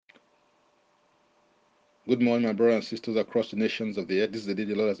Good morning, my brothers and sisters across the nations of the earth. This is the day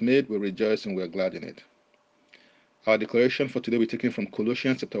the Lord has made. We rejoice and we are glad in it. Our declaration for today will be taken from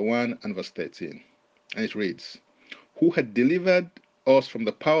Colossians chapter 1 and verse 13. And it reads, Who had delivered us from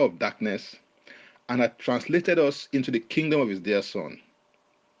the power of darkness and had translated us into the kingdom of his dear Son.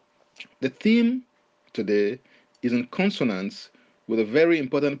 The theme today is in consonance with a very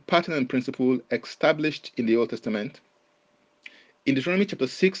important pattern and principle established in the Old Testament. In Deuteronomy chapter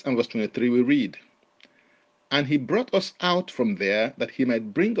 6 and verse 23, we read, And he brought us out from there that he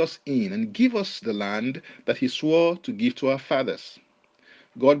might bring us in and give us the land that he swore to give to our fathers.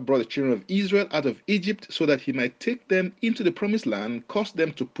 God brought the children of Israel out of Egypt so that he might take them into the promised land, cause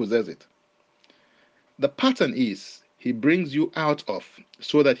them to possess it. The pattern is he brings you out of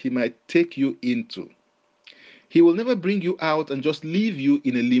so that he might take you into. He will never bring you out and just leave you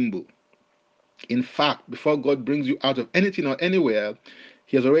in a limbo. In fact, before God brings you out of anything or anywhere,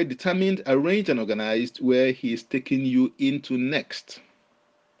 he has already determined, arranged, and organized where he is taking you into next.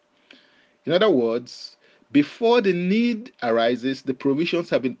 In other words, before the need arises, the provisions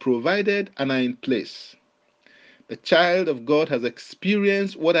have been provided and are in place. The child of God has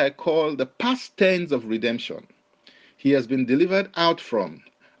experienced what I call the past tense of redemption. He has been delivered out from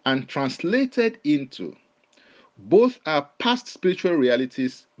and translated into. Both are past spiritual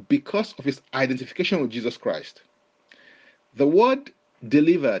realities because of his identification with Jesus Christ. The word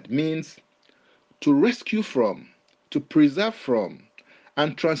delivered means to rescue from, to preserve from,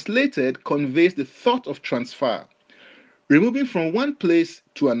 and translated conveys the thought of transfer, removing from one place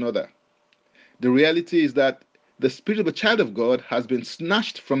to another. The reality is that the spirit of a child of God has been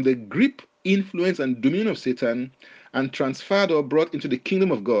snatched from the grip, influence, and dominion of Satan and transferred or brought into the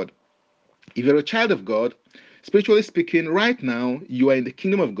kingdom of God. If you're a child of God, spiritually speaking, right now you are in the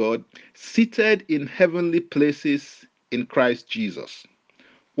kingdom of God, seated in heavenly places in Christ Jesus.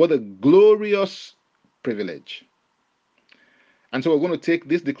 What a glorious privilege. And so we're going to take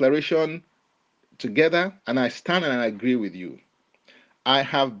this declaration together, and I stand and I agree with you. I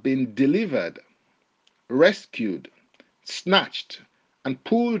have been delivered, rescued, snatched, and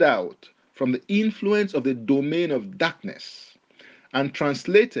pulled out from the influence of the domain of darkness and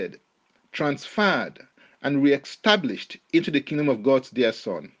translated, transferred, and re-established into the kingdom of God's dear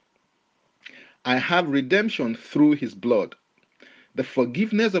Son. I have redemption through his blood, the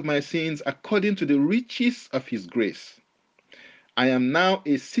forgiveness of my sins according to the riches of his grace. I am now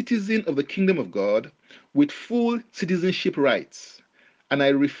a citizen of the kingdom of God with full citizenship rights, and I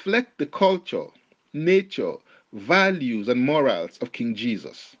reflect the culture, nature, values, and morals of King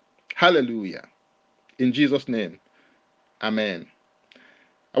Jesus. Hallelujah. In Jesus' name, amen.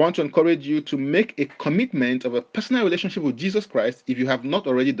 I want to encourage you to make a commitment of a personal relationship with Jesus Christ if you have not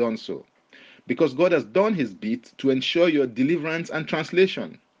already done so, because God has done his bit to ensure your deliverance and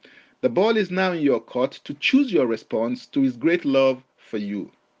translation. The ball is now in your court to choose your response to his great love for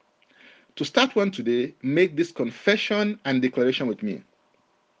you. To start one today, make this confession and declaration with me.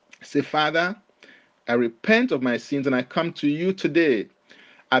 Say, Father, I repent of my sins and I come to you today.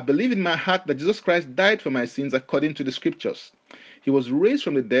 I believe in my heart that Jesus Christ died for my sins according to the scriptures. He was raised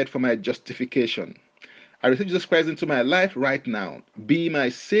from the dead for my justification. I receive Jesus Christ into my life right now. Be my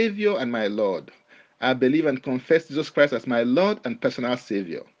Savior and my Lord. I believe and confess Jesus Christ as my Lord and personal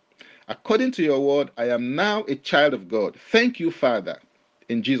Savior. According to your word, I am now a child of God. Thank you, Father.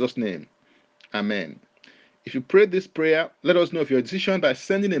 In Jesus' name, amen. If you prayed this prayer, let us know of your decision by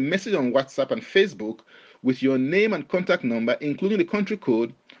sending a message on WhatsApp and Facebook with your name and contact number, including the country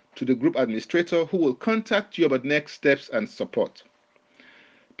code, to the group administrator who will contact you about next steps and support.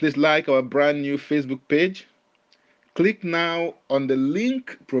 Please like our brand new Facebook page. Click now on the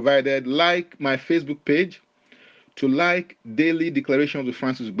link provided, like my Facebook page, to like Daily Declarations with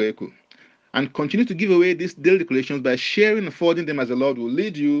Francis Beku. And continue to give away these daily declarations by sharing and forwarding them as the Lord will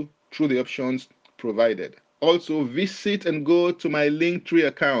lead you through the options provided. Also, visit and go to my Linktree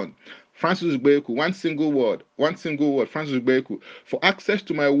account, Francis Beku, one single word, Francis Beku, for access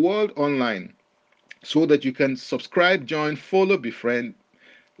to my world online so that you can subscribe, join, follow, befriend,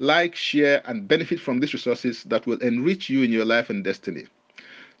 like, share, and benefit from these resources that will enrich you in your life and destiny.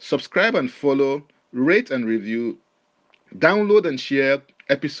 Subscribe and follow, rate and review, download and share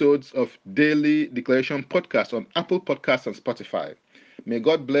episodes of Daily Declaration Podcast on Apple Podcasts and Spotify. May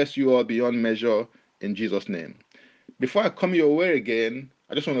God bless you all beyond measure in Jesus' name. Before I come your way again,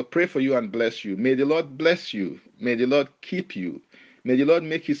 I just want to pray for you and bless you. May the Lord bless you. May the Lord keep you. May the Lord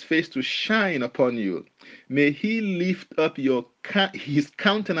make his face to shine upon you. May he lift up his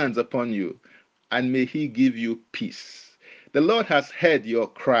countenance upon you, and may he give you peace. The Lord has heard your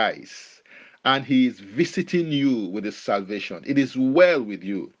cries, and he is visiting you with his salvation. It is well with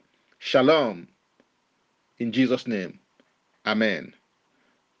you. Shalom. In Jesus' name, Amen.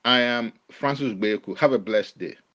 I am Francis Beku. Have a blessed day.